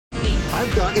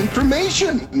I've got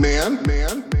information, man.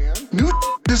 New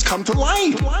has come to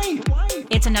light.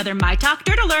 It's another My Talk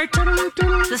Dirt Alert.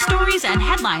 The stories and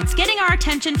headlines getting our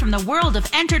attention from the world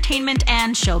of entertainment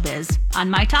and showbiz on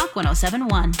My Talk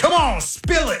 107.1. Come on,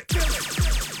 spill it.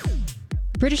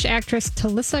 British actress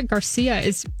Talisa Garcia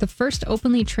is the first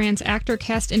openly trans actor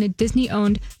cast in a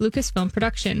Disney-owned Lucasfilm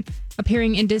production,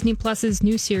 appearing in Disney Plus's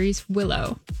new series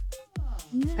Willow.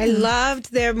 I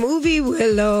loved their movie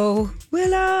Willow.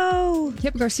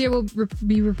 Yep, Garcia will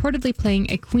be reportedly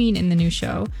playing a queen in the new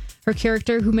show. Her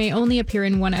character, who may only appear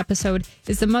in one episode,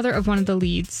 is the mother of one of the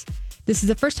leads. This is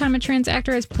the first time a trans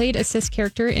actor has played a cis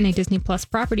character in a Disney Plus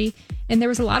property, and there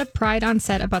was a lot of pride on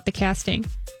set about the casting.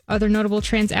 Other notable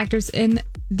trans actors in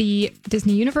the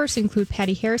Disney universe include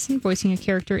Patty Harrison, voicing a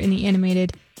character in the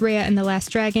animated Raya and the Last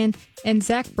Dragon, and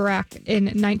Zach Barak in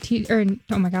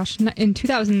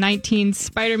 2019's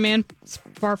Spider-Man: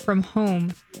 Far From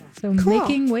Home. So cool.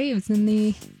 Making waves in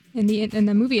the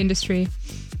movie industry.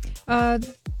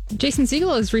 Jason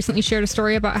Segel has recently shared a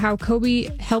story about how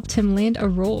Kobe helped him land a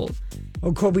role.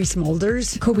 Oh, Kobe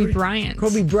Smulders? Kobe Bryant.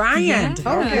 Kobe Bryant. Yeah.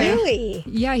 Oh, really?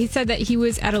 Yeah, he said that he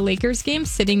was at a Lakers game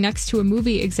sitting next to a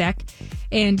movie exec,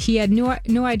 and he had no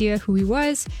idea who he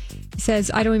was. He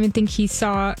says, I don't even think he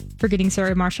saw Forgetting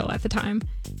Sarah Marshall at the time.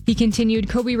 He continued,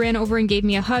 Kobe ran over and gave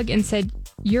me a hug and said,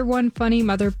 "You're one funny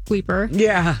mother bleeper."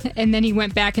 Yeah. And then he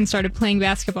went back and started playing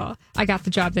basketball. I got the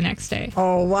job the next day.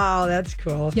 Oh, wow. That's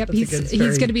cool. Yep, That's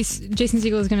he's going to be, Jason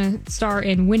Segel is going to star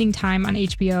in Winning Time on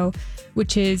HBO,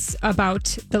 which is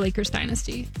about the Lakers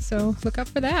dynasty. So look up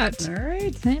for that. All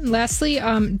right. And lastly,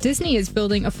 Disney is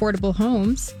building affordable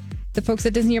homes. The folks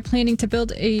at Disney are planning to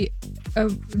build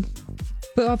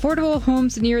affordable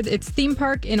homes near its theme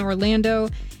park in Orlando.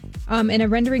 In a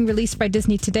rendering released by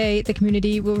Disney today, the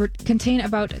community will contain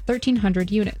about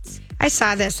 1,300 units. I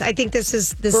saw this. I think this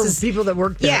is For people that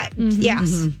work there. Yeah.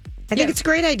 Yes. I think it's a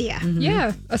great idea.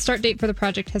 Yeah, a start date for the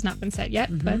project has not been set yet,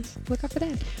 but look out for that.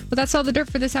 Well, that's all the dirt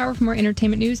for this hour. For more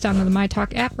entertainment news, download the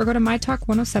MyTalk app or go to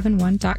mytalk1071.com.